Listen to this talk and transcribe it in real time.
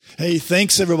Hey,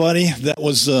 thanks everybody. That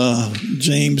was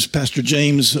James, Pastor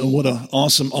James. What an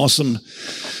awesome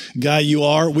guy you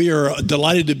are. We are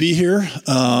delighted to be here.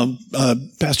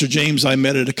 Pastor James, I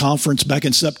met at a conference back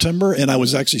in September, and I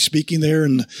was actually speaking there,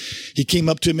 and he came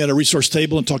up to me at a resource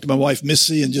table and talked to my wife,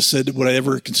 Missy, and just said, would I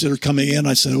ever consider coming in?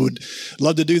 I said, I would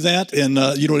love to do that. And,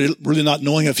 really not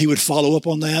knowing if he would follow up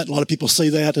on that. A lot of people say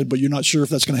that, but you're not sure if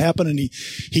that's going to happen. And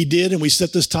he did, and we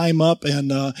set this time up.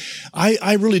 And,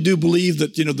 I really do believe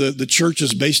that, the church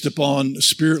is based upon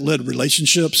spirit-led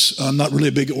relationships. I'm not really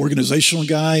a big organizational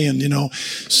guy and,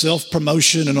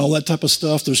 self-promotion and all that type of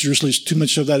stuff. There's usually too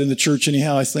much of that in the church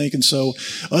anyhow, I think. And so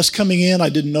us coming in, I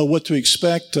didn't know what to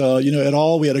expect, at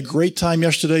all. We had a great time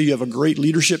yesterday. You have a great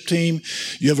leadership team.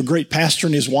 You have a great pastor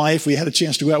and his wife. We had a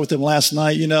chance to go out with them last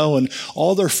night, and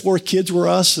all their 4 kids were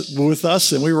with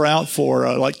us, and we were out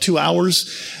for like 2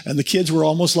 hours, and the kids were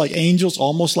almost like angels,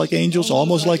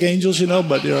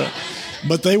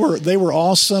 but they were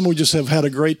awesome. We just have had a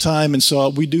great time. And so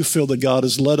we do feel that God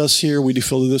has led us here. We do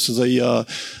feel that this is a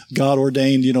God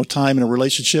ordained, time in a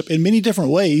relationship in many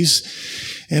different ways.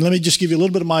 And let me just give you a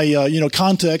little bit of my,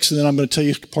 context, and then I'm going to tell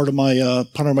you part of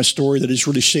my story that has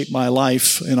really shaped my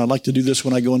life. And I like to do this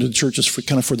when I go into the churches for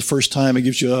the first time. It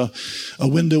gives you a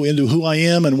window into who I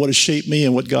am and what has shaped me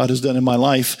and what God has done in my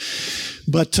life.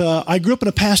 But I grew up in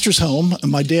a pastor's home.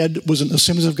 My dad was an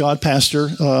Assemblies of God pastor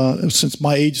since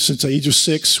the age of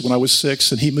 6, when I was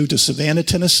 6, and he moved to Savannah,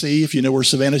 Tennessee. If you know where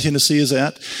Savannah, Tennessee is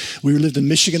at, we lived in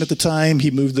Michigan at the time. He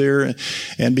moved there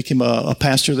and became a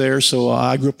pastor there. So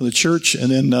I grew up in the church,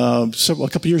 and then a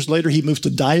couple years later, he moved to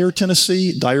Dyer,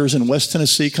 Tennessee. Dyer's in West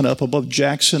Tennessee, kind of up above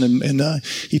Jackson, and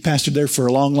he pastored there for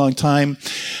a long time.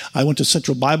 I went to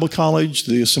Central Bible College,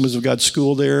 the Assemblies of God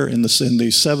school there in the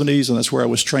 70s, and that's where I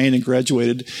was trained and graduated.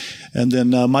 And then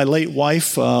my late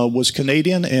wife was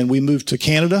Canadian, and we moved to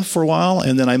Canada for a while,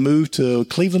 and then I moved to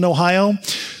Cleveland, Ohio.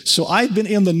 So I've been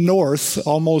in the north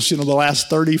almost, the last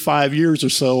 35 years or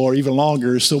so, or even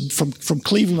longer. So from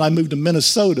Cleveland, I moved to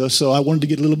Minnesota, so I wanted to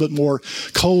get a little bit more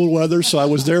cold weather, so I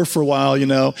was there for a while,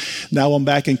 Now I'm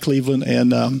back in Cleveland,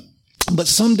 and but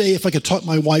someday, if I could talk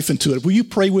my wife into it, will you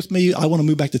pray with me? I want to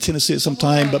move back to Tennessee at some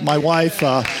time, but my wife,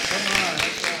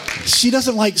 she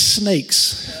doesn't like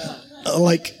snakes.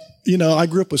 I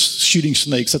grew up with shooting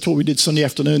snakes. That's what we did Sunday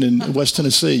afternoon in West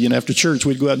Tennessee. After church,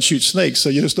 we'd go out and shoot snakes. So,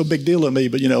 it's no big deal to me,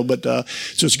 so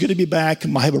it's good to be back.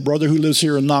 I have a brother who lives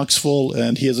here in Knoxville,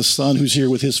 and he has a son who's here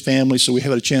with his family. So we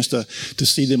have a chance to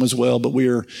see them as well, but we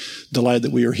are delighted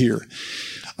that we are here.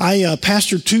 I've only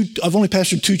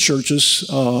pastored 2 churches,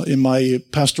 in my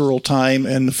pastoral time.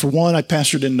 And for one, I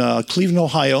pastored in, Cleveland,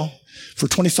 Ohio, for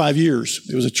 25 years.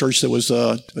 It was a church that was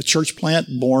a church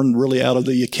plant born really out of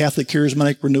the Catholic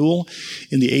Charismatic Renewal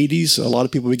in the 80s. A lot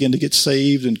of people began to get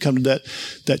saved and come to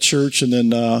that church. And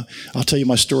then I'll tell you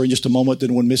my story in just a moment.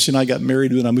 Then when Missy and I got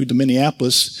married, then I moved to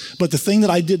Minneapolis. But the thing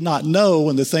that I did not know,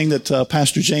 and the thing that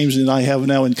Pastor James and I have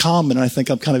now in common, and I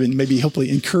think I'm kind of maybe hopefully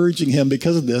encouraging him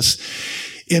because of this,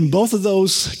 in both of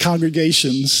those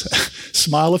congregations,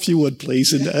 smile if you would,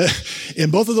 please.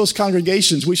 In both of those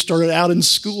congregations, we started out in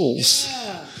schools.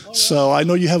 Yeah. So I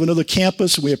know you have another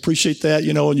campus. We appreciate that,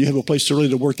 and you have a place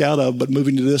to work out of, but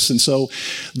moving to this. And so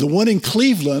the one in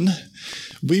Cleveland,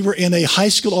 we were in a high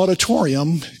school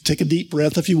auditorium, take a deep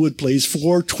breath if you would, please,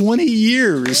 for 20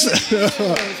 years.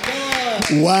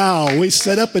 Wow. We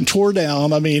set up and tore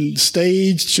down.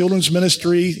 Stage, children's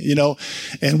ministry,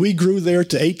 and we grew there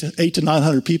to 800 to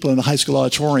 900 people in a high school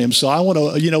auditorium. So I want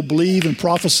to, believe and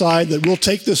prophesy that we'll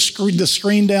take the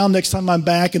screen down next time I'm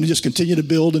back and just continue to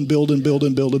build and build and build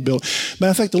and build and build.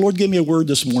 Matter of fact, the Lord gave me a word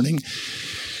this morning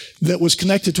that was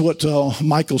connected to what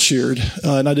Michael shared,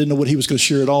 and I didn't know what he was going to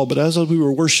share at all. But as we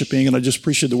were worshiping, and I just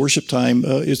appreciate the worship time,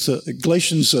 it's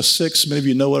Galatians 6. Many of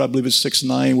you know it. I believe it's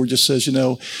 6:9, where it just says,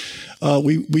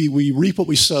 we reap what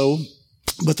we sow.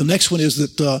 But the next one is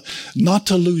that not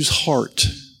to lose heart,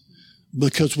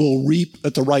 because we'll reap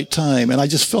at the right time. And I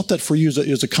just felt that for you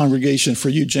as a congregation, for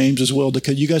you, James, as well,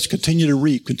 because you guys continue to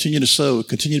reap, continue to sow,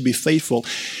 continue to be faithful.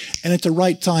 And at the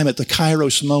right time, at the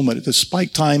Kairos moment, at the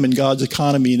spike time in God's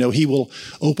economy, he will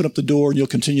open up the door and you'll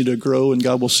continue to grow, and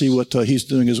God will see what he's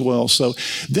doing as well. So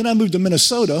then I moved to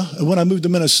Minnesota. And when I moved to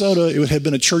Minnesota, it had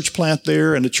been a church plant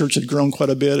there, and the church had grown quite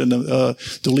a bit, and the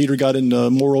leader got in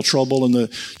moral trouble, and the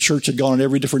church had gone in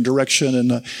every different direction,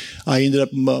 and I ended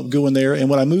up going there. And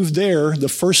when I moved there, the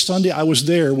first Sunday I was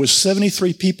there was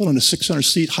 73 people in a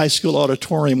 600-seat high school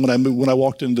auditorium when I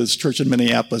walked into this church in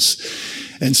Minneapolis.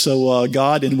 And so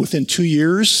God, and within 2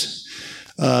 years,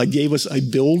 gave us a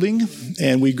building,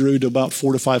 and we grew to about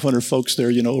 400 to 500 folks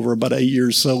there, over about 8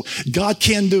 years. So God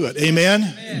can do it. Amen?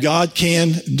 Amen. God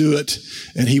can do it,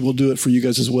 and he will do it for you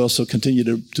guys as well. So continue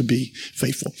to be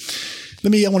faithful.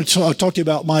 I want to talk to you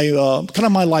about my, kind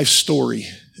of my life story.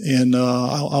 And,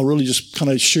 I'll really just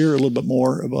kind of share a little bit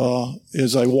more,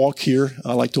 as I walk here.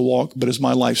 I like to walk, but it's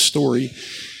my life story.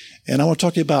 And I want to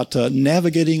talk to you about,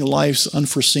 navigating life's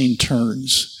unforeseen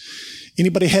turns.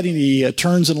 Anybody had any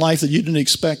turns in life that you didn't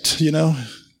expect,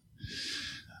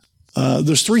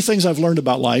 There's three things I've learned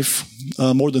about life,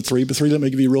 more than three, but three let me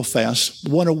give you real fast.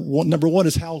 Number one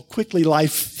is how quickly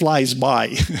life flies by.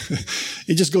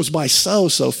 It just goes by so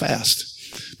fast.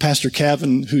 Pastor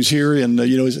Kevin, who's here, and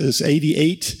is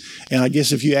 88. And I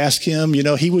guess if you ask him,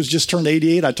 he was just turned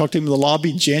 88. I talked to him in the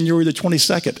lobby January the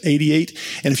 22nd, 88.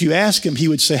 And if you ask him, he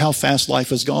would say how fast life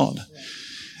has gone.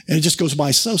 And it just goes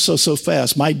by so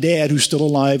fast. My dad, who's still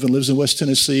alive and lives in West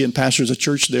Tennessee and pastors a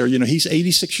church there, he's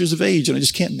 86 years of age, and I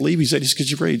just can't believe he's 86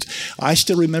 years of age. I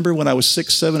still remember when I was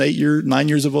 6, 7, 9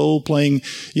 years of old playing,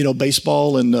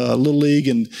 baseball and Little League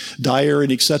and Dyer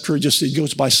and et cetera. It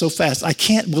goes by so fast. I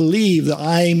can't believe that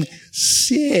I'm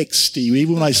 60.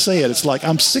 Even when I say it, it's like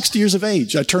I'm 60 years of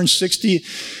age. I turned 60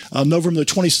 November the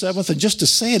 27th, and just to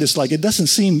say it, it's like it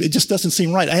just doesn't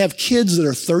seem right. I have kids that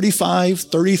are 35,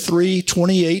 33,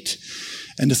 28,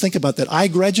 and to think about that, I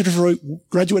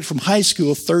graduated from high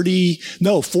school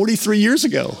 43 years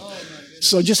ago.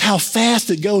 So just how fast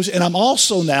it goes. And I'm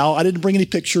also now, I didn't bring any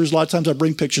pictures. A lot of times I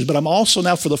bring pictures, but I'm also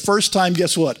now for the first time,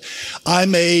 guess what?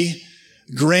 I'm a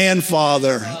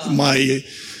grandfather. My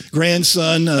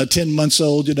grandson, 10 months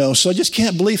old, So I just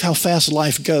can't believe how fast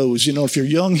life goes. If you're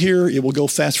young here, it will go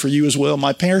fast for you as well.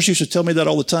 My parents used to tell me that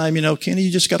all the time, Kenny,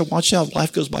 you just got to watch out.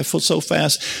 Life goes by so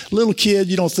fast. Little kid,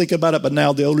 you don't think about it, but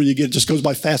now the older you get, it just goes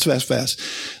by fast.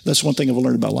 That's one thing I've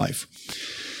learned about life.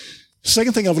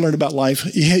 Second thing I've learned about life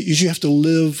is you have to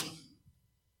live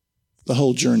the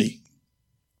whole journey.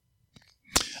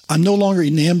 I'm no longer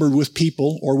enamored with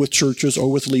people or with churches or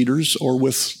with leaders or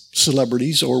with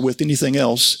celebrities or with anything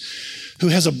else who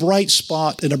has a bright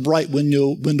spot and a bright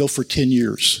window for 10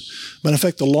 years. But in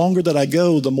fact, the longer that I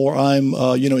go, the more I'm,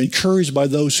 encouraged by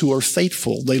those who are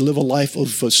faithful. They live a life of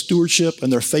stewardship,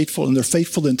 and they're faithful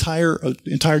the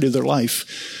entirety of their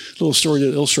life. A little story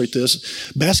to illustrate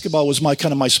this. Basketball was my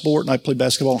sport, and I played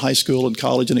basketball in high school and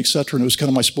college and et cetera, and it was kind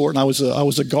of my sport, and I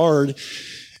was a guard.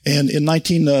 And in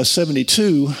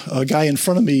 1972, a guy in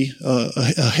front of me,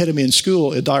 ahead of me in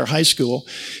school at Dyer High School,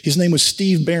 his name was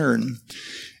Steve Barron.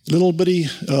 Little bitty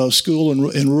school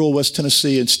in rural West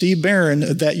Tennessee. And Steve Barron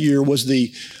that year was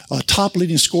the top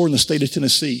leading scorer in the state of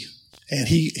Tennessee. And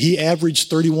he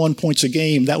averaged 31 points a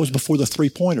game. That was before the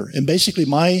three-pointer. And basically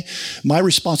my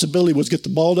responsibility was get the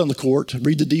ball down the court,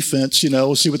 read the defense,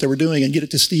 see what they were doing, and get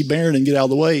it to Steve Barron and get out of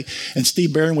the way. And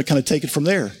Steve Barron would kind of take it from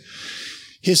there.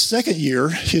 His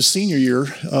senior year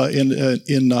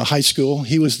in high school,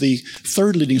 he was the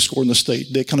third leading scorer in the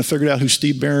state. They kind of figured out who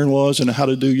Steve Barron was and how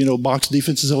to do, box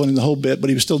defenses and the whole bit,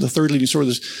 but he was still the third leading scorer of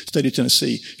the state of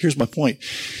Tennessee. Here's my point.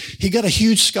 He got a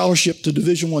huge scholarship to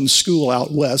Division I school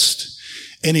out west,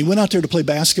 and he went out there to play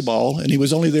basketball, and he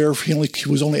was only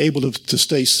able to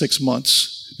stay 6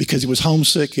 months. Because he was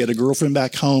homesick. He had a girlfriend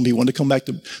back home. He wanted to come back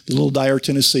to the little Dyer,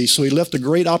 Tennessee. So he left a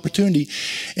great opportunity,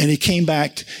 and he came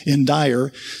back in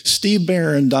Dyer. Steve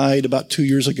Barron died about 2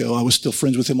 years ago. I was still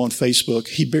friends with him on Facebook.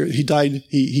 He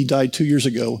died 2 years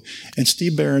ago, and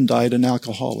Steve Barron died an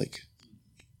alcoholic.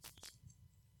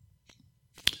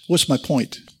 What's my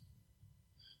point?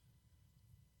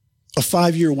 A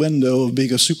 5-year window of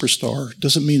being a superstar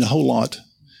doesn't mean a whole lot.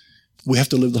 We have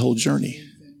to live the whole journey.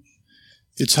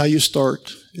 It's how you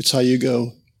start, it's how you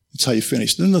go, it's how you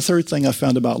finish. Then the third thing I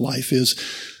found about life is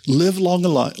live long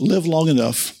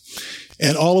enough,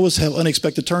 and all of us have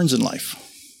unexpected turns in life.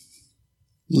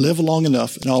 Live long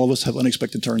enough, and all of us have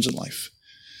unexpected turns in life.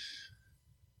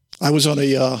 I was on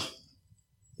a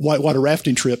whitewater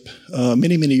rafting trip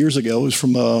many years ago. It was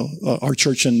from our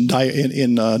church in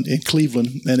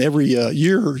Cleveland, and every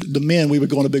year the men we would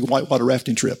go on a big whitewater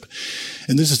rafting trip.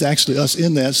 And this is actually us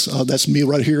in this. That's me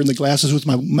right here in the glasses with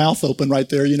my mouth open right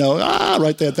there.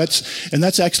 Right there.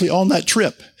 That's actually on that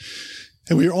trip.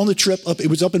 And we were on the trip up. It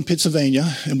was up in Pennsylvania,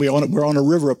 and we're on a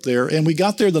river up there. And we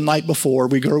got there the night before.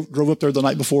 We drove up there the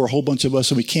night before, a whole bunch of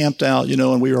us, and we camped out,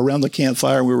 and we were around the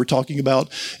campfire, and we were talking about,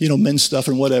 men's stuff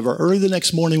and whatever. Early the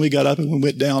next morning, we got up and we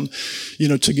went down,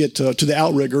 to get to the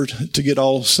outrigger to get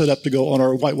all set up to go on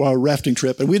our whitewater rafting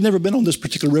trip. And we'd never been on this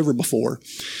particular river before.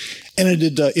 And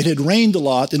it had rained a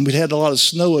lot, and we'd had a lot of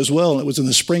snow as well, and it was in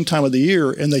the springtime of the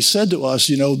year. And they said to us,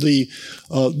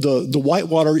 the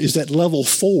whitewater is at level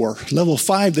 4. Level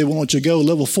 5, they won't let you go.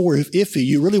 Level 4, if iffy.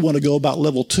 You really want to go about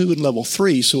level 2 and level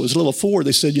 3. So it was level 4.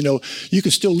 They said, you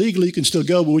can still legally, you can still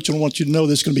go, but we don't want you to know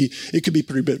it could be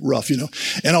pretty bit rough,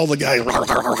 And all the guys,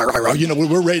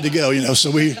 we're ready to go,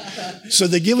 So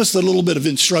they give us a little bit of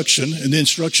instruction, and the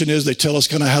instruction is they tell us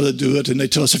kind of how to do it, and they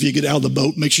tell us if you get out of the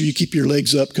boat, make sure you keep your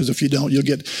legs up, because if you don't, you'll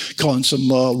get caught in some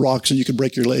rocks and you can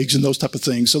break your legs and those type of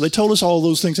things. So they told us all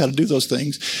those things, how to do those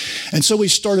things. And so we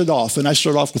started off, and I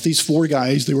started off with these 4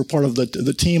 guys. They were part of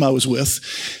the team I was with.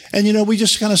 And, we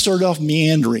just kind of started off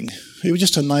meandering. It was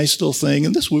just a nice little thing.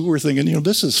 And we were thinking,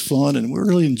 this is fun, and we're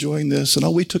really enjoying this.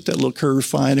 And we took that little curve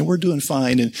fine, and we're doing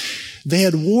fine. And they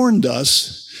had warned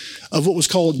us of what was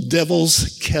called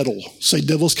Devil's Kettle. Say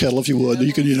Devil's Kettle if you would.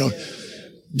 You can,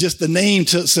 just the name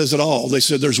says it all. They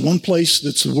said there's one place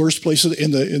that's the worst place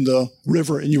in the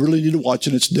river, and you really need to watch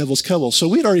it. It's Devil's Kettle. So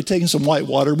we'd already taken some white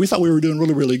water. We thought we were doing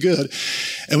really, really good.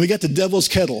 And we got to Devil's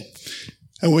Kettle.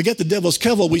 And when we got to Devil's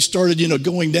Kettle, we started,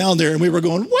 going down there, and we were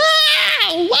going,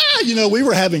 wow, wow. We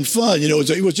were having fun.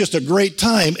 It was just a great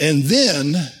time. And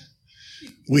then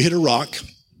we hit a rock.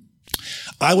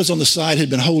 I was on the side, had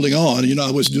been holding on.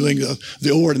 I was doing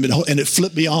the oar, and it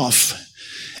flipped me off.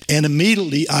 And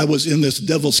immediately I was in this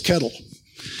Devil's Kettle.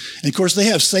 And of course, they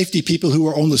have safety people who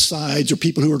are on the sides, or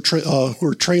people who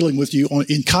are trailing with you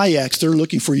in kayaks. They're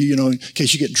looking for you, in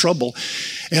case you get in trouble.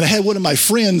 And I had one of my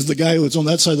friends, the guy who was on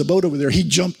that side of the boat over there. He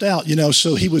jumped out,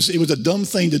 so it was a dumb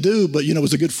thing to do, but it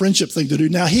was a good friendship thing to do.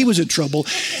 Now he was in trouble,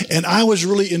 and I was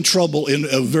really in trouble in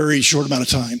a very short amount of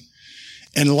time.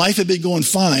 And life had been going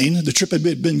fine. The trip had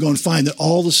been going fine. Then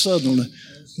all of a sudden,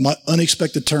 my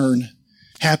unexpected turn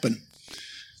happened.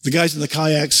 The guys in the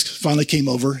kayaks finally came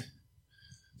over.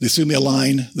 They threw me a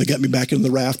line. They got me back in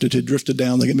the raft. It had drifted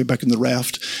down. They got me back in the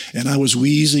raft. And I was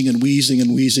wheezing and wheezing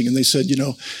and wheezing. And they said,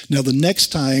 now the next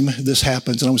time this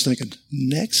happens, and I was thinking,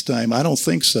 next time? I don't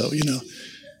think so,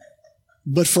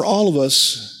 But for all of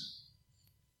us,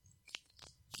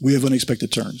 we have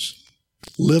unexpected turns.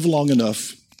 Live long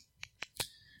enough.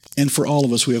 And for all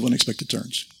of us, we have unexpected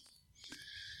turns.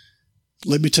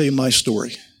 Let me tell you my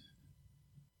story.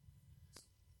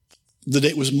 The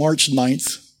date was March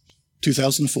 9th,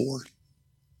 2004.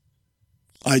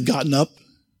 I'd gotten up,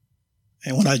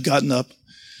 and when I'd gotten up,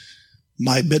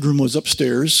 my bedroom was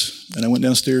upstairs, and I went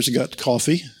downstairs and got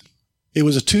coffee. It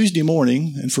was a Tuesday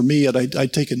morning, and for me,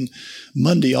 I'd taken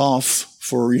Monday off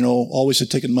always had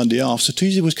taken Monday off. So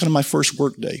Tuesday was kind of my first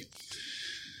work day.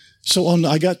 So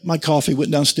I got my coffee,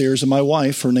 went downstairs, and my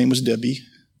wife, her name was Debbie,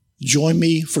 joined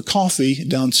me for coffee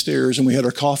downstairs, and we had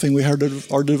our coffee, and we had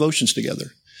our devotions together.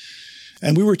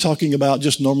 And we were talking about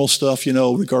just normal stuff,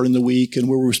 regarding the week and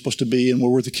where we were supposed to be and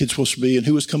where were the kids supposed to be and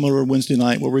who was coming over Wednesday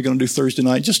night, what we were going to do Thursday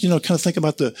night, just, kind of think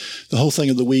about the whole thing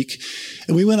of the week.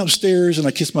 And we went upstairs, and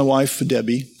I kissed my wife,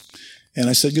 Debbie, and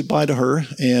I said goodbye to her,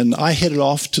 and I headed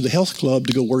off to the health club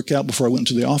to go work out before I went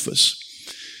to the office.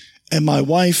 And my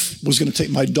wife was going to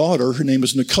take my daughter, her name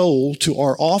is Nicole, to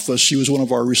our office. She was one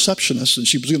of our receptionists, and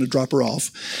she was going to drop her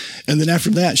off. And then after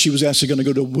that, she was actually going to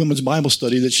go to a women's Bible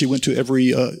study that she went to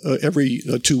every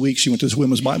 2 weeks. She went to this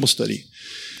women's Bible study.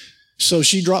 So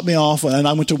she dropped me off, and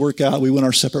I went to work out. We went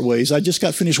our separate ways. I just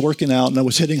got finished working out, and I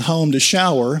was heading home to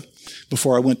shower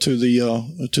before I went to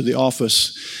the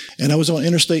office. And I was on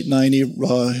Interstate 90,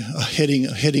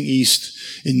 heading east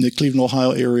in the Cleveland,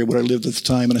 Ohio area where I lived at the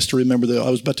time. And I still remember that I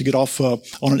was about to get off on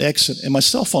an exit, and my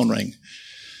cell phone rang.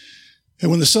 And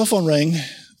when the cell phone rang,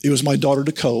 it was my daughter,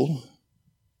 Nicole,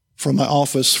 from my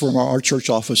office, from our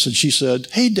church office. And she said,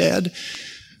 "Hey, Dad,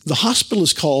 the hospital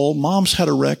is called. Mom's had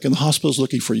a wreck, and the hospital's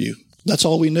looking for you." That's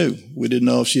all we knew. We didn't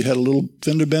know if she had a little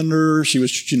fender bender. She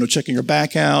was, checking her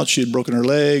back out. She had broken her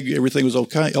leg. Everything was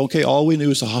okay. All we knew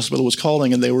is the hospital was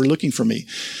calling, and they were looking for me.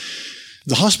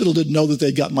 The hospital didn't know that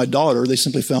they'd got my daughter. They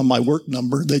simply found my work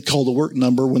number. They'd call the work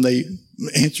number. When they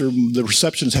answered, the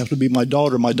receptionist happened to be my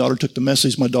daughter. My daughter took the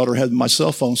message. My daughter had my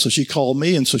cell phone, so she called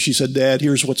me, and so she said, "Dad,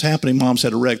 here's what's happening. Mom's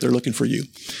had a wreck. They're looking for you."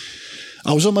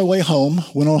 I was on my way home,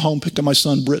 went on home, picked up my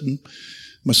son, Britton.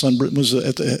 My son, Britton, was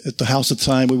at the house at the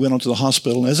time. We went on to the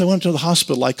hospital. And as I went to the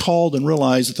hospital, I called and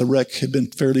realized that the wreck had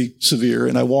been fairly severe.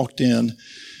 And I walked in,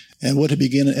 and what had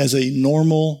begun as a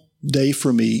normal day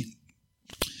for me,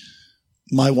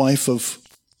 my wife of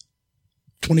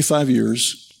 25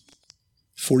 years,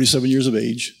 47 years of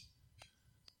age,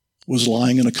 was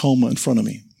lying in a coma in front of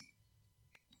me.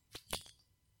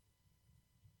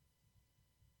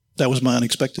 That was my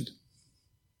unexpected.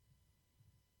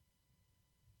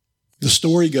 The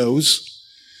story goes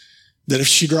that if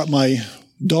she dropped my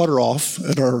daughter off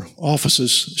at our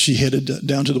offices. She headed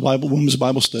down to the women's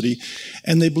Bible study,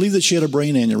 and they believed that she had a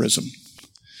brain aneurysm.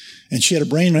 And she had a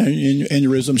brain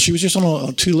aneurysm. She was just on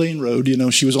a 2-lane road.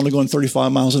 She was only going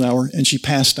 35 miles an hour, and she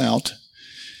passed out.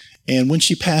 And when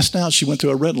she passed out, she went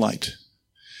through a red light.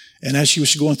 And as she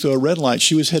was going through a red light,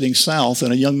 she was heading south,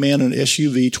 and a young man in an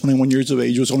SUV, 21 years of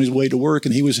age, was on his way to work,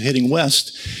 and he was heading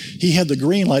west. He had the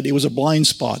green light. It was a blind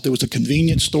spot. There was a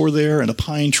convenience store there and a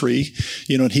pine tree,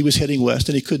 and he was heading west,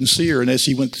 and he couldn't see her. And as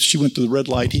she went through the red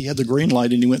light, he had the green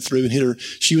light, and he went through and hit her.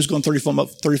 She was going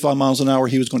 35 miles an hour.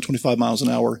 He was going 25 miles an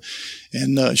hour.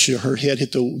 And her head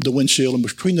hit the windshield. And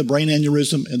between the brain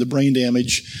aneurysm and the brain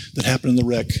damage that happened in the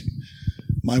wreck,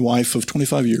 my wife of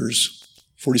 25 years,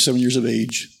 47 years of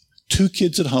age, 2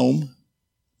 kids at home.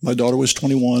 My daughter was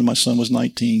 21. My son was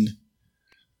 19.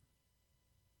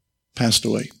 Passed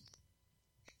away.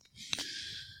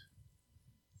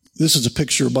 This is a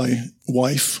picture of my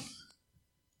wife.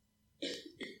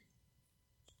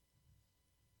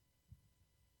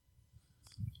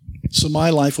 So my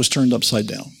life was turned upside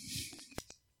down.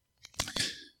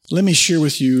 Let me share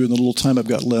with you in the little time I've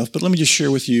got left, but let me just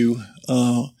share with you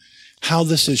how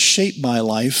this has shaped my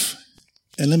life.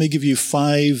 And let me give you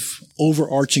 5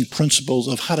 overarching principles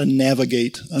of how to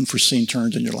navigate unforeseen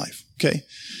turns in your life. Okay?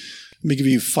 Let me give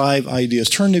you 5 ideas.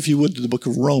 Turn, if you would, to the book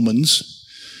of Romans.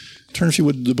 Turn, if you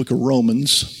would, to the book of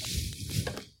Romans.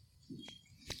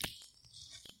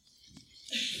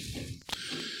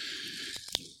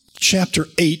 Chapter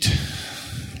 8.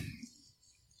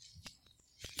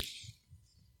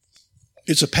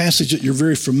 It's a passage that you're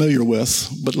very familiar with,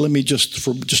 but let me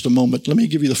for just a moment, let me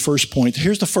give you the first point.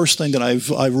 Here's the first thing that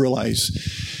I've realized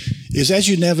is as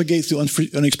you navigate through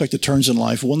unexpected turns in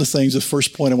life, one of the things, the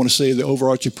first point I want to say, the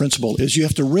overarching principle, is you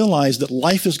have to realize that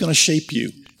life is going to shape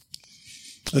you.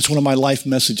 That's one of my life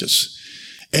messages.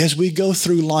 As we go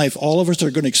through life, all of us are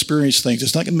going to experience things.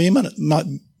 It's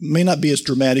may not be as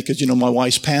dramatic as, my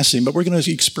wife's passing, but we're going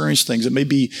to experience things. It may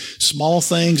be small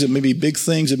things. It may be big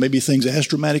things. It may be things as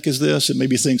dramatic as this. It may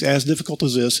be things as difficult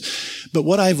as this. But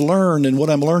what I've learned and what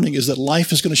I'm learning is that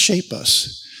life is going to shape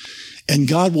us. And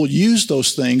God will use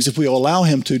those things if we allow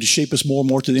Him to shape us more and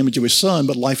more to the image of His Son,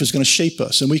 but life is going to shape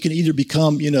us. And we can either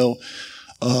become,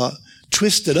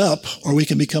 twisted up, or we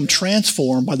can become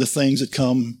transformed by the things that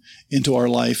come into our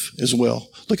life as well.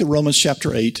 Look at Romans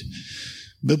chapter 8.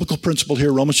 Biblical principle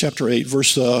here, Romans chapter 8,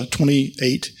 verse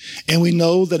 28. And we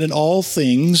know that in all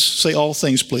things, say all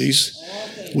things, please. All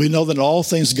things. We know that in all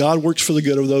things God works for the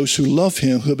good of those who love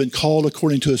Him, who have been called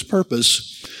according to His purpose.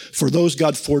 For those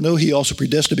God foreknew, He also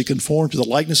predestined to be conformed to the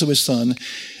likeness of His Son,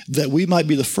 that we might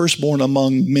be the firstborn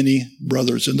among many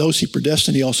brothers. And those He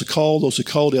predestined, He also called. Those He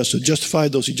called, He also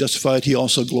justified. Those He justified, He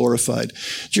also glorified.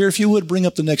 Jerry, if you would bring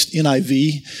up the next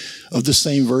NIV of the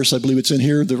same verse. I believe it's in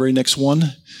here, the very next one.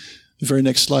 The very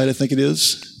next slide, I think it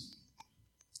is.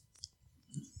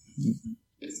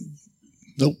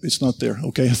 Nope, it's not there.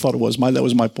 Okay, I thought it was. That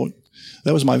was my point.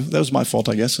 That was my fault,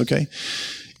 I guess. Okay.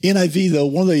 NIV, though,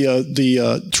 one of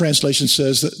the translations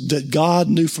says that God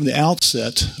knew from the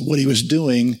outset what He was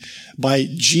doing by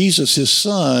Jesus, His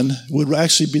Son, would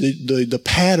actually be the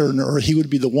pattern, or He would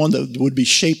be the one that would be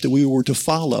shaped that we were to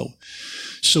follow.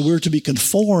 So we're to be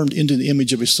conformed into the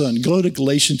image of His Son. Go to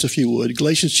Galatians, if you would.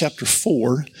 Galatians chapter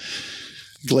 4.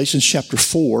 Galatians chapter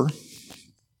 4.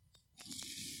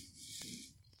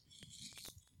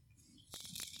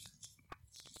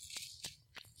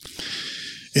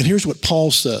 And here's what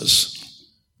Paul says.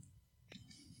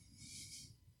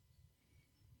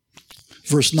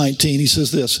 Verse 19, he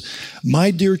says this, my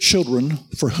dear children,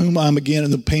 for whom I am again in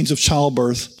the pains of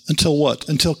childbirth, until what?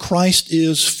 Until Christ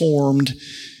is formed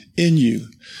in you.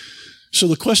 So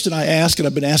the question I ask, and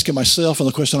I've been asking myself, and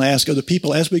the question I ask other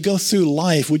people, as we go through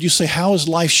life, would you say, how is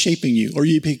life shaping you? Are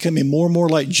you becoming more and more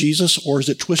like Jesus, or is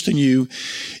it twisting you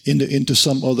into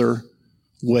some other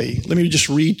way? Let me just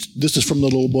read. This is from the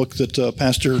little book that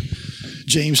Pastor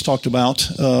James talked about,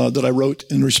 that I wrote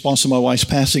in response to my wife's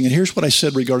passing. And here's what I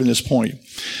said regarding this point.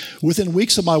 Within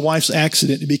weeks of my wife's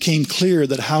accident, it became clear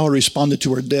that how I responded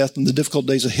to her death and the difficult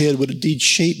days ahead would indeed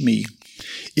shape me.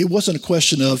 It wasn't a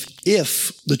question of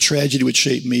if the tragedy would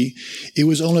shape me. It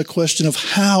was only a question of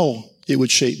how it would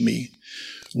shape me.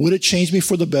 Would it change me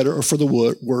for the better or for the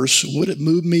worse? Would it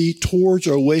move me towards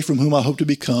or away from whom I hope to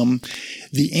become?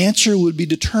 The answer would be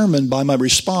determined by my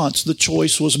response. The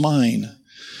choice was mine.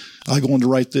 I go on to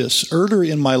write this.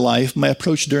 Earlier in my life, my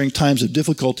approach during times of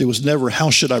difficulty was never, how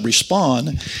should I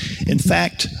respond? In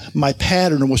fact, my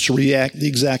pattern was to react the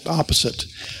exact opposite.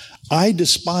 I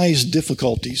despise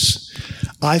difficulties.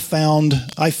 I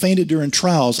fainted during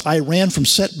trials. I ran from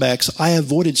setbacks. I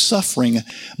avoided suffering.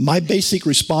 My basic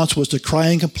response was to cry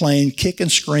and complain, kick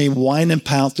and scream, whine and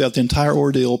pout throughout the entire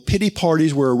ordeal. Pity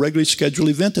parties were a regularly scheduled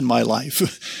event in my life.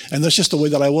 And that's just the way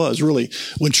that I was, really.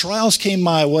 When trials came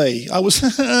my way, I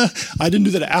didn't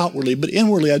do that outwardly, but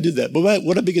inwardly I did that. But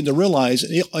what I began to realize,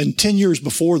 in 10 years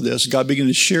before this, God began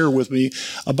to share with me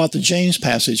about the James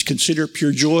passage. Consider it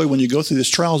pure joy when you go through these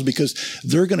trials because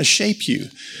they're going to shape you.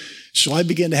 So I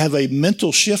began to have a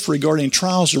mental shift regarding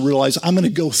trials to realize I'm going to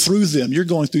go through them. You're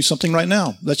going through something right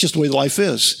now. That's just the way life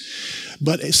is.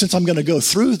 But since I'm going to go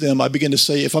through them, I began to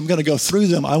say, if I'm going to go through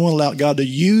them, I want to allow God to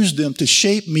use them to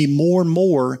shape me more and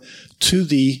more to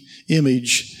the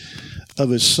image of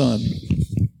His Son.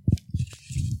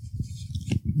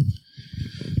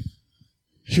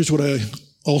 Here's what I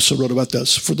also wrote about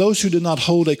this. For those who do not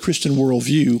hold a Christian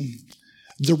worldview,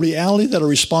 the reality that our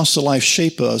response to life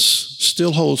shape us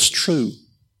still holds true.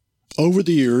 Over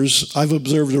the years, I've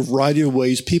observed a variety of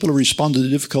ways people have responded to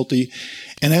difficulty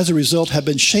and as a result have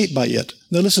been shaped by it.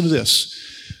 Now listen to this.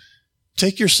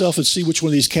 Take yourself and see which one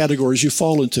of these categories you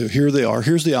fall into. Here they are.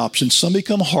 Here's the options. Some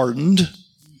become hardened.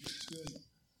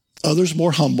 Others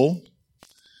more humble.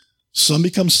 Some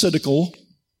become cynical.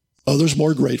 Others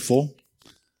more grateful.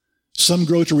 Some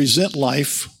grow to resent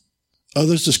life.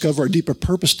 Others discover a deeper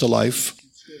purpose to life.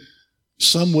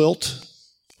 Some wilt,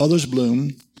 others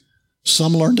bloom.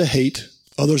 Some learn to hate,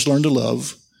 others learn to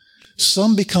love.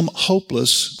 Some become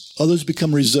hopeless, others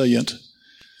become resilient.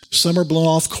 Some are blown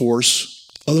off course,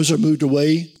 others are moved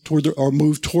away toward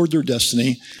their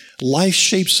destiny. Life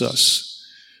shapes us.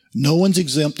 No one's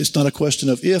exempt. It's not a question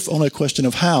of if, only a question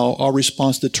of how. Our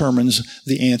response determines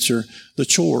the answer. The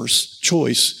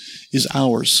choice is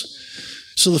ours.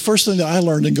 So the first thing that I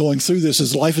learned in going through this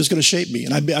is life is going to shape me.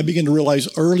 And I began to realize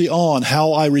early on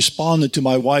how I responded to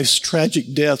my wife's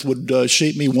tragic death would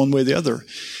shape me one way or the other.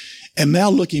 And now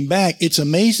looking back, it's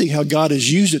amazing how God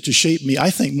has used it to shape me, I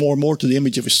think, more and more to the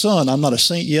image of His Son. I'm not a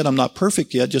saint yet. I'm not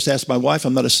perfect yet. Just ask my wife.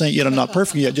 I'm not a saint yet. I'm not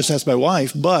perfect yet. Just ask my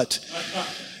wife. But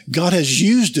God has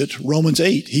used it, Romans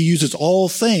 8. He uses all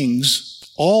things.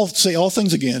 Say all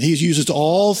things again. He uses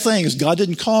all things. God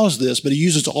didn't cause this, but He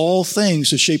uses all things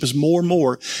to shape us more and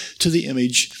more to the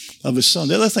image of His Son.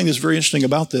 The other thing that's very interesting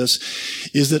about this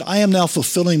is that I am now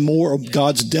fulfilling more of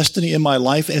God's destiny in my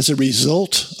life as a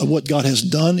result of what God has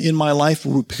done in my life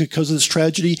because of this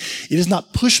tragedy. It has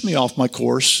not pushed me off my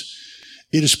course.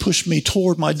 It has pushed me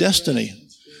toward my destiny.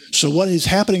 So what is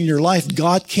happening in your life,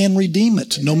 God can redeem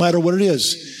it, no matter what it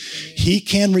is. He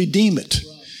can redeem it.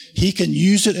 He can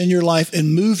use it in your life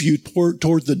and move you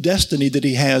toward the destiny that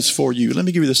He has for you. Let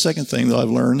me give you the second thing that I've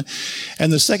learned.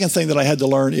 And the second thing that I had to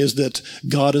learn is that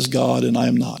God is God and I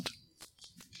am not.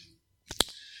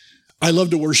 I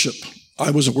love to worship.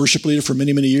 I was a worship leader for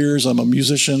many, many years. I'm a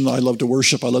musician. I love to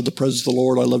worship. I love the presence of the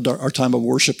Lord. I loved our time of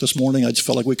worship this morning. I just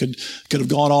felt like we could have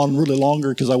gone on really longer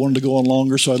because I wanted to go on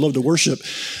longer. So I love to worship.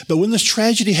 But when this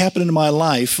tragedy happened in my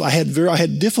life, I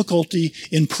had difficulty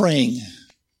in praying.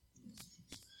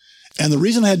 And the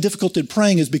reason I had difficulty in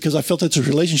praying is because I felt that the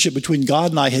relationship between God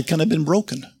and I had kind of been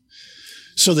broken.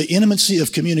 So the intimacy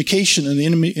of communication and the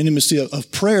intimacy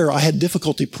of prayer, I had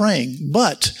difficulty praying,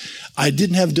 but I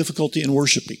didn't have difficulty in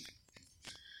worshiping.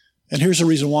 And here's the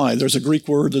reason why. There's a Greek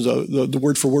word, there's the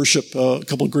word for worship, a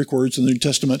couple of Greek words in the New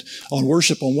Testament on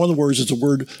worship. And one of the words is the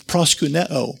word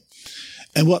proskuneo.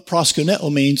 And what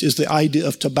proskuneo means is the idea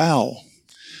of to bow.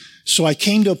 So I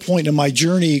came to a point in my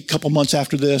journey a couple months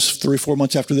after this, 3 or 4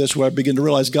 months after this, where I began to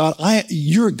realize, God,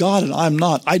 you're God and I'm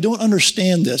not. I don't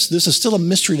understand this. This is still a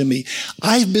mystery to me.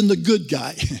 I've been the good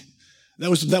guy.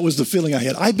 That was the feeling I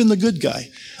had. I've been the good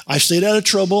guy. I stayed out of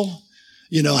trouble.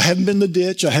 I haven't been the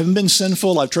ditch. I haven't been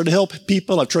sinful. I've tried to help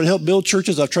people. I've tried to help build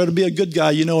churches. I've tried to be a good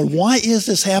guy, and why is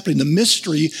this happening? The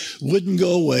mystery wouldn't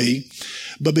go away.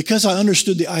 But because I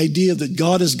understood the idea that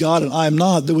God is God and I am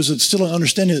not, there was still an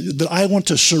understanding that I want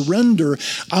to surrender.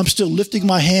 I'm still lifting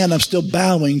my hand. I'm still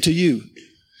bowing to you.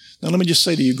 Now, let me just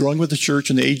say to you, growing with the church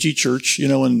and the AG church,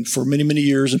 and for many, many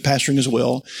years and pastoring as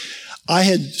well, I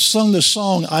had sung the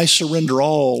song, I Surrender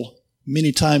All,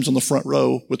 many times on the front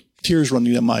row with tears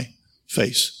running down my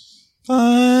face.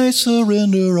 I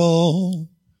surrender all.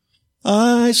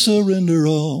 I surrender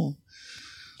all.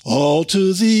 All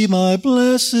to thee, my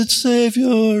blessed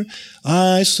Savior,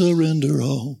 I surrender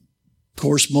all. Of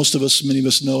course, many of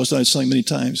us know, as I've sung many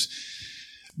times.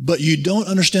 But you don't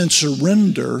understand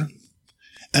surrender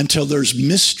until there's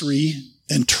mystery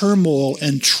and turmoil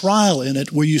and trial in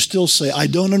it where you still say, I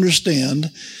don't understand,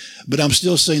 but I'm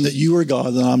still saying that you are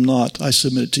God and I'm not. I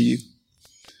submit it to you.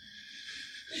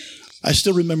 I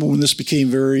still remember when this became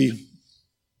very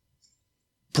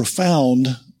profound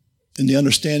in the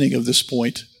understanding of this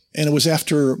point. And it was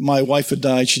after my wife had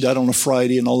died. She died on a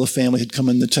Friday, and all the family had come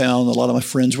into town. A lot of my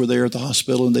friends were there at the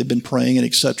hospital, and they'd been praying and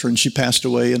et cetera, and she passed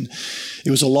away. And it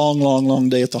was a long, long, long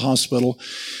day at the hospital.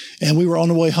 And we were on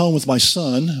the way home with my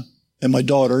son and my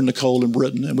daughter, Nicole and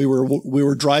Britton, and we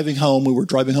were driving home. We were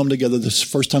driving home together. This is the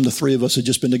first time the three of us had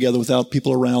just been together without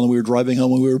people around, and we were driving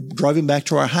home, and we were driving back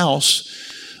to our house,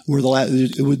 where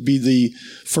it would be the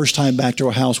first time back to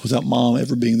our house without Mom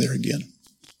ever being there again.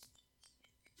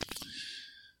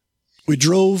 We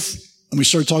drove, and we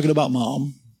started talking about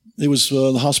Mom. It was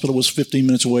the hospital was 15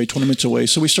 minutes away, 20 minutes away.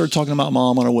 So we started talking about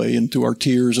Mom on our way, and through our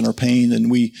tears and our pain. And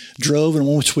we drove, and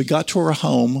once we got to our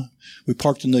home, we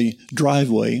parked in the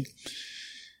driveway.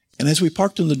 And as we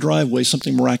parked in the driveway,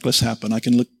 something miraculous happened. I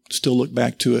can still look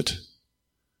back to it.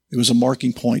 It was a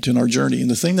marking point in our journey. And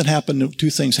the thing that happened, two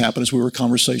things happened as we were in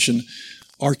conversation.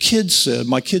 My kids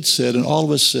said, and all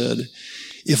of us said,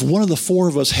 if one of the four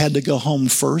of us had to go home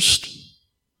first,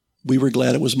 we were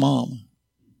glad it was Mom.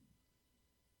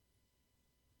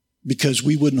 Because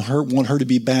we wouldn't want her to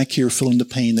be back here feeling the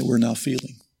pain that we're now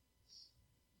feeling.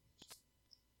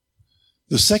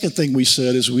 The second thing we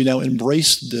said is we now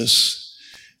embraced this,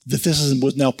 that this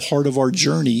was now part of our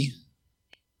journey.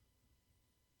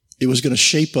 It was going to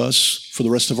shape us for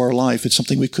the rest of our life. It's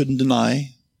something we couldn't deny,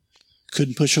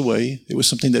 couldn't push away. It was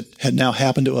something that had now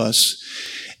happened to us.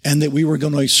 And that we were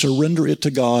going to surrender it to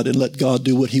God and let God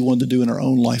do what He wanted to do in our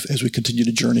own life as we continue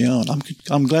to journey on.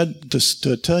 I'm glad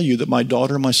to tell you that my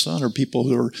daughter and my son are people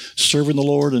who are serving the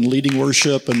Lord and leading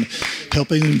worship and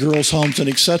helping in girls' homes and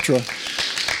etc.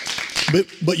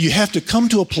 But you have to come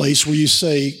to a place where you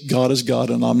say, God is God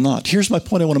and I'm not. Here's my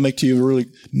point I want to make to you really.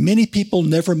 Many people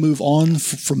never move on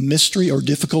from mystery or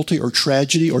difficulty or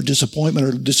tragedy or disappointment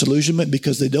or disillusionment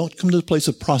because they don't come to the place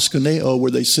of proskuneo where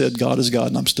they said, God is God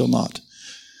and I'm still not.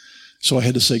 So I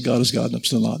had to say, God is God, and I'm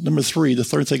still not. Number three, the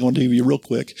third thing I want to give you real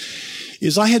quick,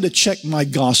 is I had to check my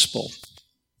gospel.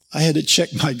 I got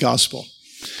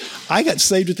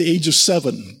saved at the age of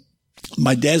 7.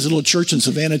 My dad's little church in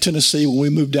Savannah, Tennessee, when we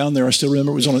moved down there, I still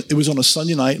remember it was on a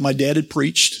Sunday night. My dad had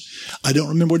preached. I don't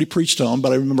remember what he preached on,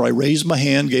 but I remember I raised my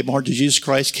hand, gave my heart to Jesus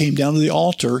Christ, came down to the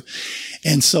altar.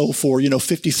 And so for,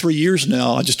 53 years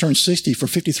now, I just turned 60. For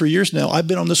 53 years now, I've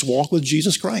been on this walk with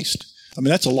Jesus Christ. I mean,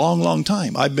 that's a long, long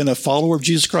time. I've been a follower of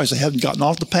Jesus Christ. I haven't gotten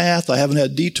off the path. I haven't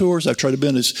had detours. I've tried to be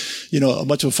as,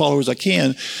 much of a follower as I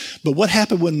can. But what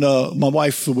happened when my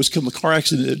wife was killed in the car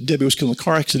accident, Debbie was killed in the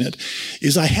car accident,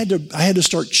 is I had to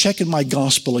start checking my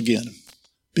gospel again.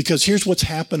 Because here's what's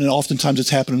happened, and oftentimes it's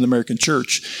happened in the American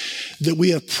church, that we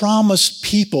have promised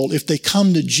people if they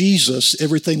come to Jesus,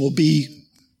 everything will be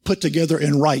put together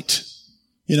and right.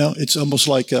 It's almost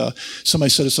like somebody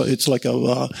said it's like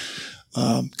a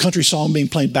country song being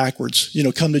played backwards.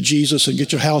 Come to Jesus and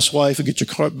get your housewife and get your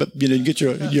car, get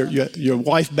your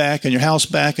wife back and your house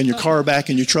back and your car back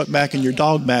and your truck back and your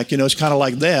dog back. It's kind of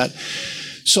like that.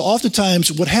 So oftentimes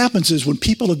what happens is when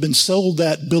people have been sold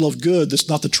that bill of good, that's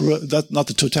not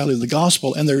the totality of the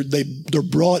gospel, and they're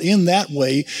brought in that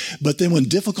way. But then when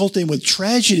difficulty and when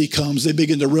tragedy comes, they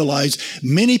begin to realize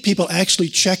many people actually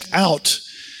check out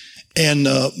and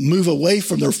move away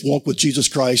from their walk with Jesus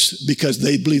Christ because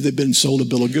they believe they've been sold a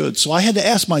bill of goods. So I had to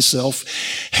ask myself,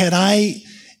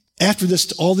 after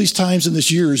this, all these times in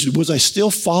this years, was I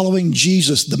still following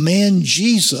Jesus, the man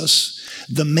Jesus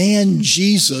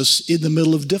in the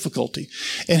middle of difficulty?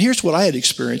 And here's what I had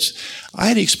experienced. I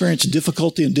had experienced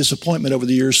difficulty and disappointment over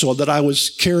the years so that I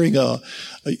was carrying a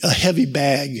heavy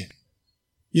bag.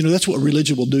 That's what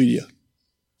religion will do to you.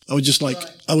 I was just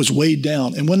I was weighed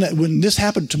down. And when this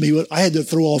happened to me, I had to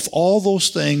throw off all those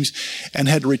things and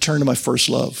had to return to my first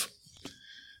love.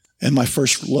 And my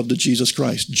first love to Jesus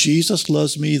Christ. Jesus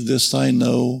loves me, this I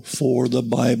know, for the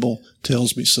Bible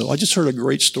tells me so. I just heard a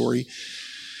great story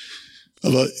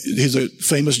he's a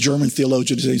famous German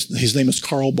theologian. His name is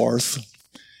Karl Barth.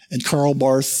 And Karl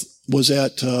Barth was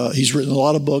he's written a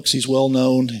lot of books. He's well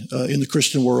known in the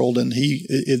Christian world. And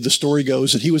the story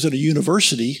goes that he was at a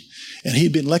university and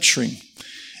he'd been lecturing.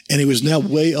 And he was now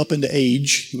way up into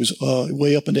age. He was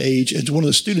way up into age. And one of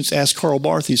the students asked Karl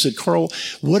Barth, he said, Karl,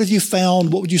 what have you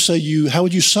found? What would you say how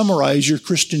would you summarize your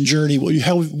Christian journey? What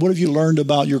have you learned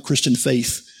about your Christian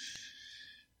faith?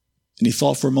 And he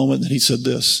thought for a moment and he said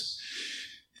this.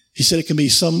 He said it can be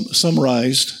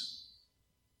summarized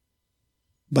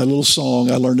by a little song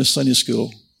I learned in Sunday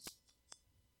school.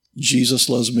 Jesus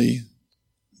loves me,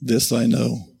 this I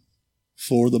know,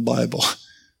 for the Bible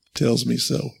tells me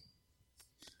so.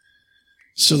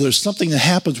 So there's something that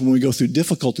happens when we go through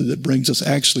difficulty that brings us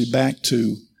actually back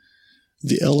to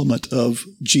the element of,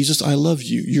 Jesus, I love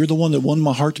you. You're the one that won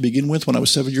my heart to begin with when I was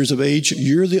 7 years of age.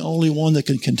 You're the only one that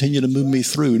can continue to move me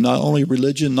through. Not only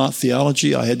religion, not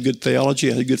theology. I had good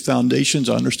theology. I had good foundations.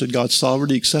 I understood God's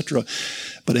sovereignty, etc.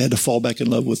 But I had to fall back in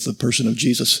love with the person of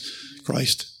Jesus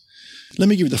Christ. Let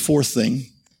me give you the fourth thing.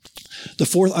 The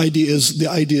fourth idea is the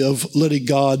idea of letting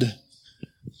God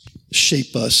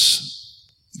shape us.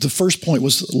 The first point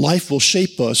was life will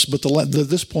shape us, but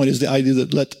this point is the idea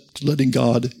that letting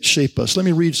God shape us. Let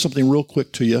me read something real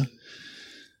quick to you.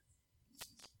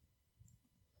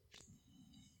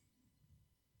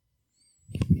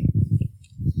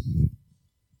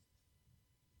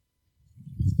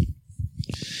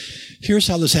 Here's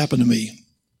how this happened to me.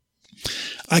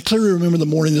 I clearly remember the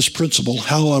morning this principle,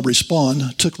 how I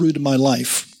respond, took root in my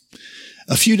life.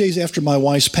 A few days after my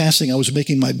wife's passing, I was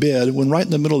making my bed when right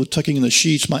in the middle of the tucking in the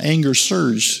sheets, my anger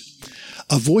surged.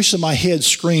 A voice in my head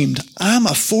screamed, I'm a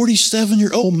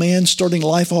 47-year-old man starting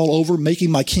life all over,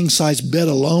 making my king-size bed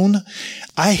alone.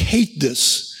 I hate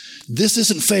this. This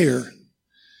isn't fair.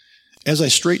 As I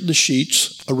straightened the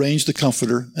sheets, arranged the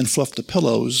comforter, and fluffed the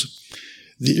pillows,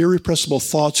 the irrepressible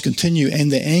thoughts continued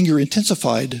and the anger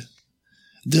intensified.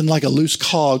 Then like a loose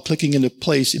cog clicking into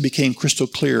place, it became crystal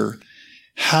clear.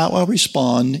 How I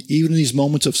respond, even in these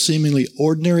moments of seemingly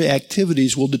ordinary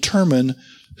activities, will determine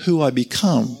who I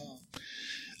become.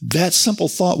 That simple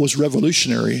thought was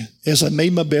revolutionary. As I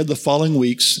made my bed the following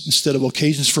weeks, instead of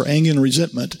occasions for anger and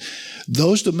resentment,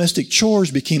 those domestic chores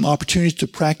became opportunities to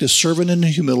practice servant and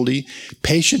humility,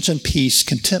 patience and peace,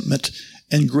 contentment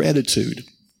and gratitude.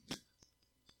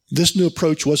 This new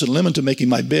approach wasn't limited to making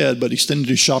my bed, but extended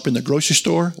to shopping the grocery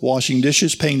store, washing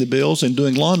dishes, paying the bills, and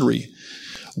doing laundry.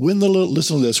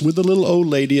 Listen to this, with the little old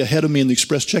lady ahead of me in the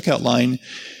express checkout line,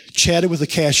 chatted with the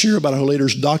cashier about her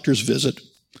latest doctor's visit,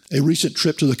 a recent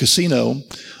trip to the casino,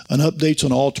 and updates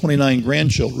on all 29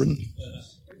 grandchildren.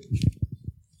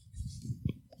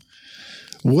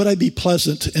 Would I be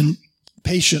pleasant and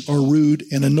patient or rude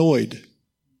and annoyed?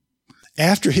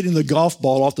 After hitting the golf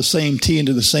ball off the same tee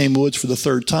into the same woods for the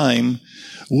third time,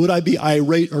 would I be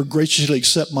irate or graciously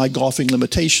accept my golfing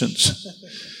limitations?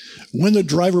 When the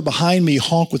driver behind me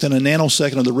honked within a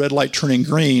nanosecond of the red light turning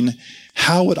green,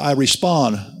 how would I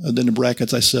respond? And then in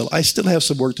brackets I said, I still have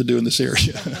some work to do in this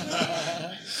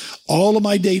area. All of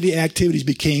my daily activities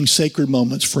became sacred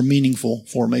moments for meaningful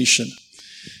formation.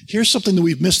 Here's something that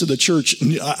we've missed in the church,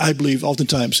 I believe,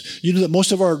 oftentimes. You know that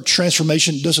most of our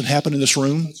transformation doesn't happen in this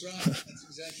room? That's right. That's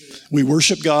exactly right. We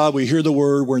worship God, we hear the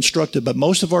word, we're instructed, but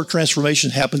most of our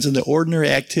transformation happens in the ordinary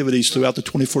activities throughout the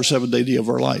 24/7 day of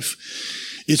our life.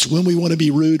 It's when we want to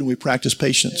be rude and we practice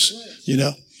patience, you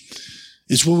know.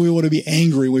 It's when we want to be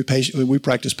angry and we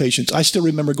practice patience. I still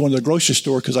remember going to the grocery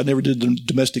store because I never did the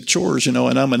domestic chores, you know,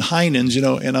 and I'm in Heinen's, you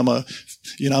know, and I'm a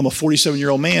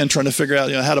 47-year-old man trying to figure out,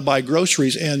 you know, how to buy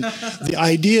groceries. And the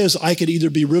idea is I could either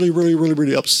be really, really, really,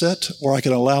 really upset, or I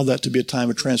could allow that to be a time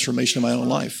of transformation in my own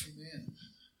life.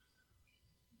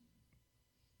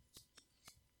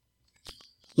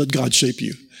 Let God shape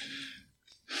you.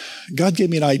 God gave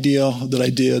me an idea that I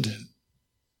did,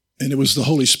 and it was the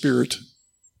Holy Spirit.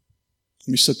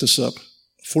 Let me set this up.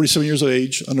 47 years of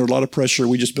age, under a lot of pressure,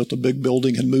 we just built a big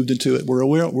building and moved into it.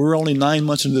 We're only 9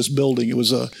 months into this building. It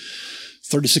was a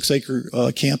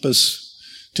 36-acre campus,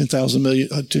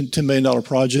 $10 million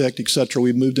project, etc.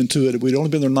 We moved into it. We'd only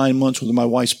been there 9 months when my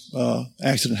wife's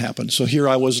accident happened. So here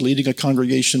I was leading a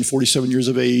congregation, 47 years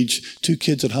of age, 2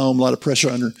 kids at home, a lot of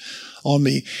pressure on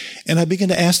me. And I began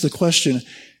to ask the question,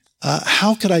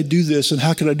 how could I do this, and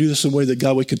how could I do this in a way that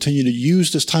God would continue to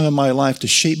use this time in my life to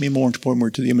shape me more and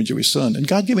more to the image of His Son? And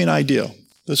God gave me an idea.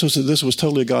 This was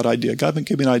totally a God idea. God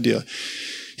gave me an idea.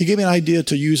 He gave me an idea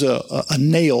to use a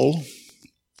nail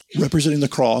representing the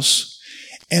cross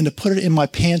and to put it in my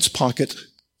pants pocket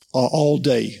all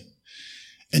day.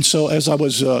 And so as I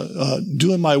was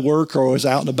doing my work, or I was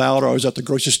out and about, or I was at the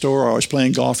grocery store, or I was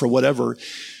playing golf or whatever,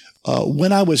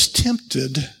 when I was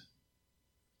tempted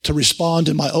to respond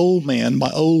in my old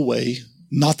way,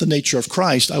 not the nature of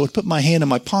Christ, I would put my hand in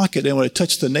my pocket, and when I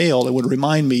touched the nail, it would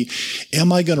remind me,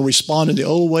 am I going to respond in the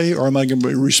old way, or am I going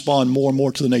to respond more and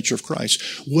more to the nature of Christ?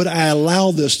 Would I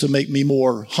allow this to make me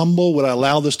more humble? Would I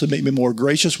allow this to make me more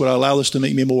gracious? Would I allow this to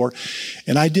make me more?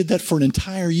 And I did that for an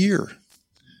entire year.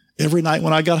 Every night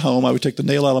when I got home, I would take the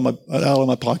nail out of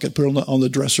my pocket, put it on the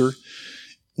dresser.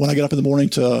 When I got up in the morning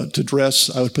to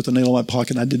dress, I would put the nail in my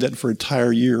pocket, and I did that for an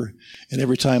entire year. And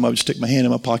every time I would stick my hand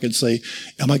in my pocket and say,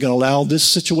 am I going to allow this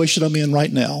situation I'm in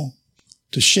right now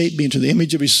to shape me into the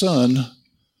image of His Son,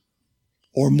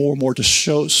 or more to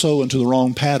sow into the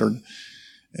wrong pattern?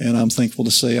 And I'm thankful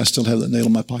to say I still have that nail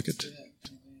in my pocket.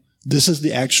 This is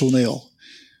the actual nail.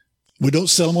 We don't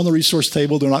sell them on the resource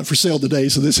table. They're not for sale today.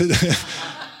 So this is.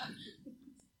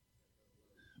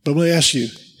 But let me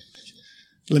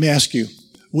ask you,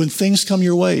 when things come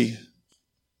your way,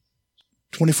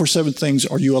 24/7 things,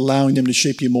 are you allowing them to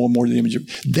shape you more and more to the image of?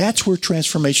 That's where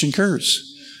transformation occurs.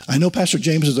 I know Pastor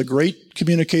James is a great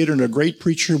communicator and a great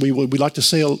preacher. We like to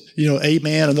say,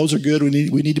 amen, and those are good. We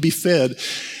need to be fed.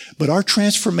 But our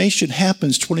transformation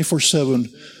happens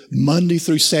 24/7, Monday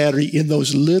through Saturday, in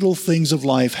those little things of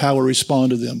life, how we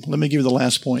respond to them. Let me give you the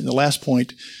last point. And the last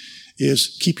point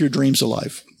is keep your dreams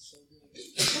alive.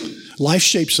 Life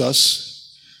shapes us.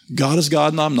 God is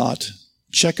God and I'm not.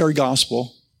 Check our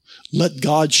gospel. Let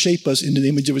God shape us into the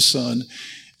image of His Son.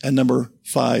 And number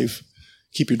 5,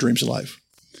 keep your dreams alive.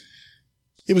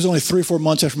 It was only 3 or 4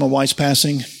 months after my wife's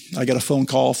passing, I got a phone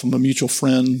call from a mutual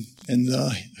friend and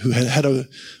who had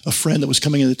a friend that was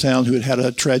coming into town who had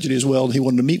a tragedy as well, and he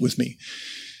wanted to meet with me.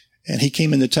 And he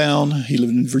came into town. He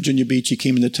lived in Virginia Beach. He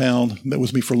came into town, met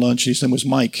with me for lunch. His name was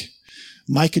Mike.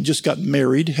 Mike had just gotten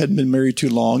married, hadn't been married too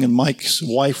long, and Mike's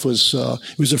wife was,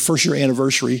 it was their first-year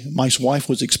anniversary. Mike's wife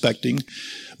was expecting.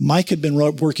 Mike had been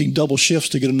working double shifts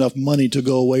to get enough money to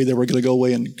go away. They were going to go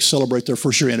away and celebrate their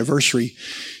first-year anniversary.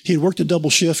 He had worked a double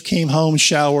shift, came home,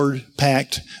 showered,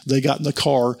 packed. They got in the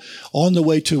car. On the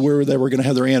way to where they were going to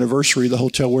have their anniversary, the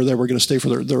hotel where they were going to stay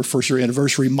for their first-year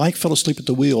anniversary, Mike fell asleep at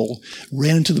the wheel,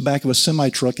 ran into the back of a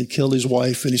semi-truck and killed his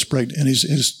wife and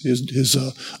his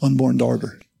unborn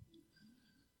daughter.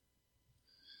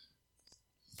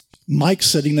 Mike's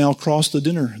sitting now across the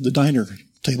diner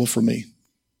table from me.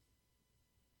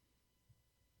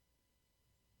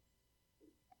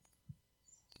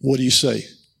 What do you say?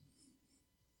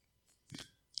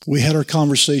 We had our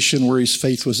conversation where his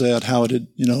faith was at, how it had,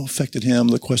 affected him,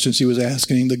 the questions he was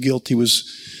asking, the guilt he was,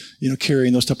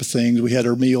 carrying, those type of things. We had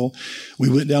our meal. We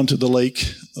went down to the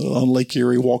lake, on Lake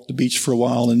Erie, walked the beach for a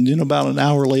while, and then about an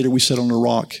hour later, we sat on a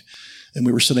rock. And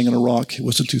we were sitting on a rock. It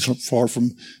wasn't too far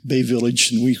from Bay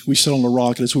Village. And we sat on a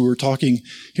rock. And as we were talking,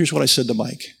 here's what I said to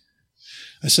Mike.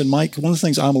 I said, Mike, one of the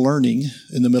things I'm learning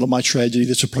in the middle of my tragedy,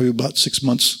 that's probably about 6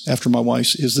 months after my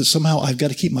wife's, is that somehow I've got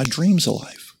to keep my dreams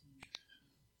alive.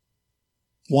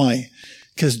 Why?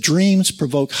 Because dreams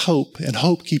provoke hope, and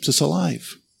hope keeps us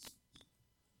alive.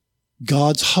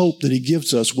 God's hope that He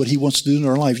gives us, what He wants to do in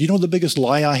our life. You know the biggest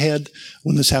lie I had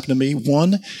when this happened to me?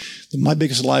 One, my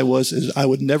biggest lie is I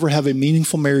would never have a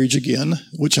meaningful marriage again,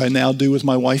 which I now do with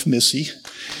my wife, Missy.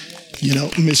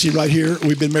 Missy right here.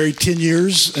 We've been married 10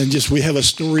 years, and we have a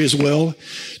story as well.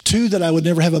 2, that I would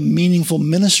never have a meaningful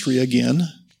ministry again.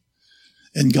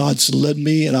 And God's led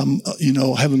me, and I'm,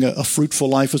 having a fruitful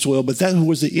life as well. But that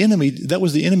was the enemy. That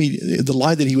was the enemy, the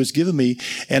lie that he was giving me,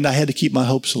 and I had to keep my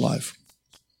hopes alive.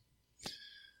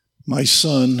 My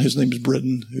son, his name is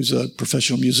Britton, who's a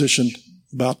professional musician,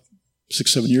 about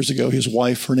 6-7 years ago. His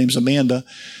wife, her name's Amanda,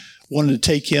 wanted to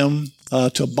take him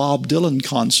to a Bob Dylan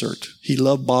concert. He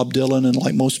loved Bob Dylan, and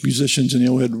like most musicians, and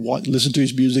had listened to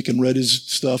his music and read his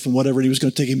stuff and whatever. And he was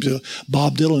going to take him to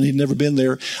Bob Dylan. He'd never been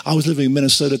there. I was living in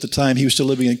Minnesota at the time. He was still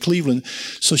living in Cleveland.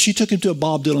 So she took him to a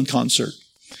Bob Dylan concert.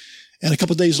 And a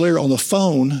couple of days later on the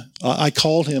phone, I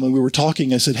called him and we were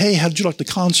talking. I said, hey, how did you like the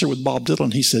concert with Bob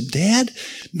Dylan? He said, Dad,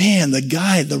 man,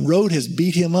 the road has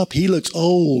beat him up. He looks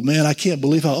old, man. I can't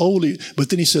believe how old he is. But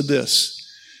then he said this,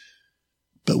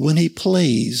 but when he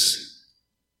plays,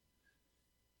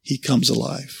 he comes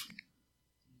alive.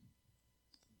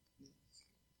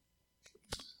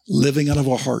 Living out of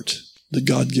our heart that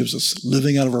God gives us,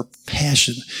 living out of our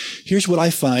passion. Here's what I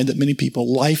find that many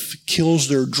people, life kills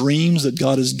their dreams that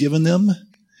God has given them.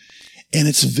 And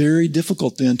it's very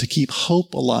difficult then to keep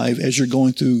hope alive as you're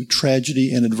going through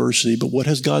tragedy and adversity. But what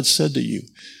has God said to you?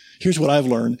 Here's what I've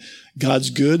learned. God's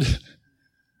good.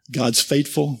 God's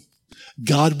faithful.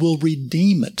 God will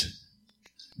redeem it.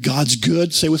 God's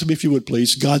good. Say with me if you would,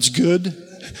 please. God's good.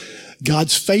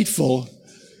 God's faithful.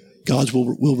 God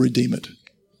will redeem it.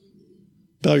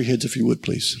 Bow your heads if you would,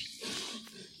 please.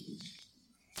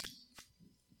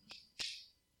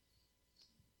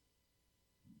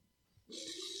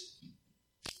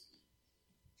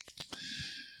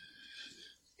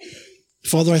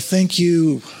 Father, I thank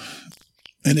you,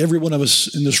 and every one of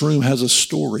us in this room has a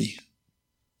story.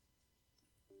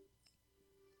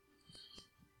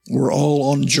 We're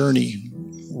all on a journey.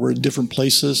 We're at different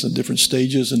places and different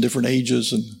stages and different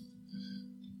ages, and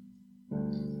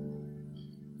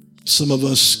some of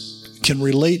us can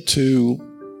relate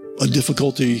to a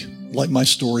difficulty like my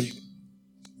story.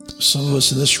 Some of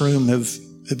us in this room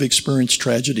have experienced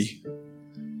tragedy.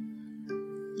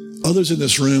 Others in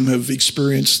this room have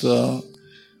experienced the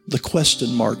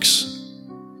question marks,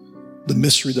 the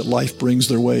mystery that life brings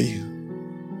their way.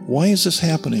 Why is this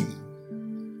happening?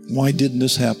 Why didn't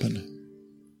this happen?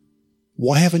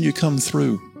 Why haven't you come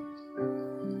through?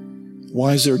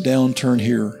 Why is there a downturn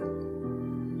here?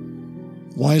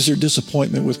 Why is there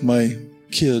disappointment with my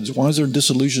kids? Why is there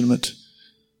disillusionment?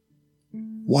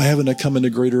 Why haven't I come into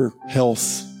greater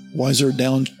health? Why is there a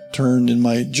downturn in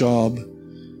my job?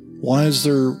 Why is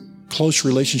there close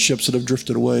relationships that have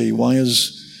drifted away? Why did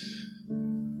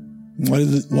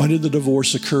the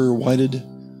divorce occur? Why did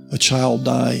a child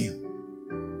die?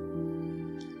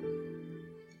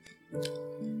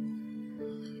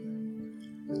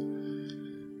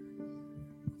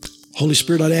 Holy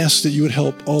Spirit, I'd ask that you would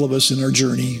help all of us in our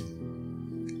journey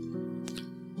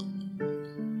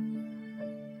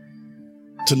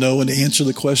to know and to answer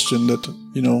the question that,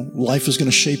 life is going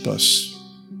to shape us.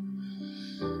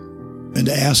 And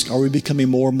to ask, are we becoming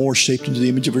more and more shaped into the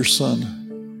image of your Son?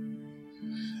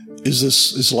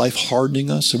 Is life hardening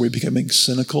us? Are we becoming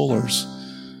cynical? Or is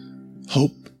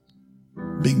hope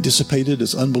being dissipated?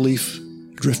 Is unbelief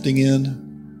drifting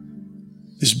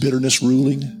in? Is bitterness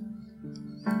ruling?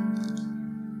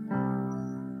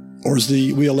 Or is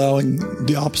we allowing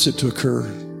the opposite to occur?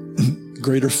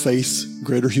 Greater faith,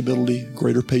 greater humility,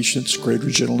 greater patience, greater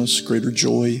gentleness, greater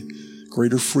joy,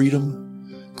 greater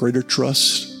freedom, greater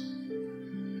trust.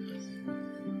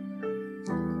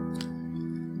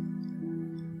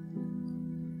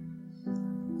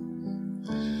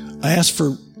 I ask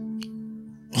for,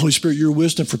 Holy Spirit, your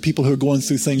wisdom for people who are going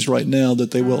through things right now,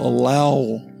 that they will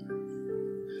allow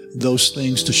those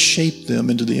things to shape them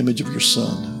into the image of your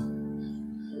Son.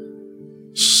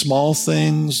 Small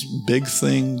things, big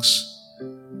things.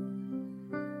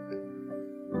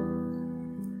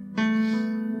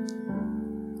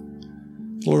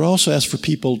 Lord, I also ask for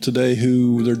people today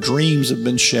who their dreams have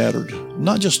been shattered.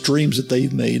 Not just dreams that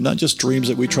they've made, not just dreams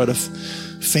that we try to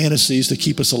fantasies to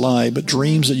keep us alive, but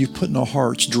dreams that you've put in our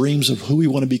hearts, dreams of who we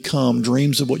want to become,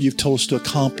 dreams of what you've told us to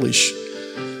accomplish.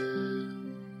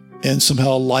 And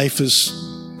somehow life has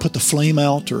put the flame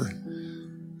out,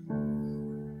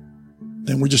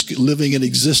 and we're just living in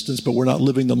existence, but we're not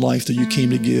living the life that you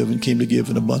came to give and came to give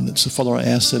in abundance. So, Father, I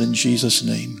ask that in Jesus'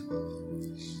 name.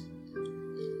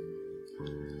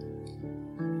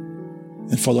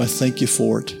 And, Father, I thank you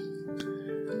for it.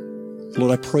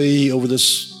 Lord, I pray over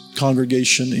this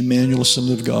congregation, Emmanuel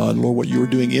Assembly of God, Lord, what you are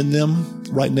doing in them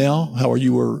right now, how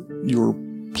you are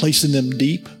placing them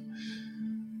deep,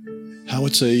 how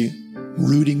it's a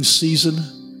rooting season,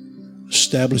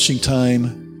 establishing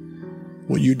time,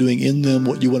 what you're doing in them,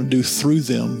 what you want to do through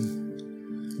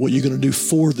them, what you're going to do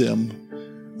for them.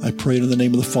 I pray it in the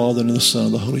name of the Father, and of the Son,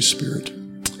 and of the Holy Spirit.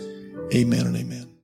 Amen and amen.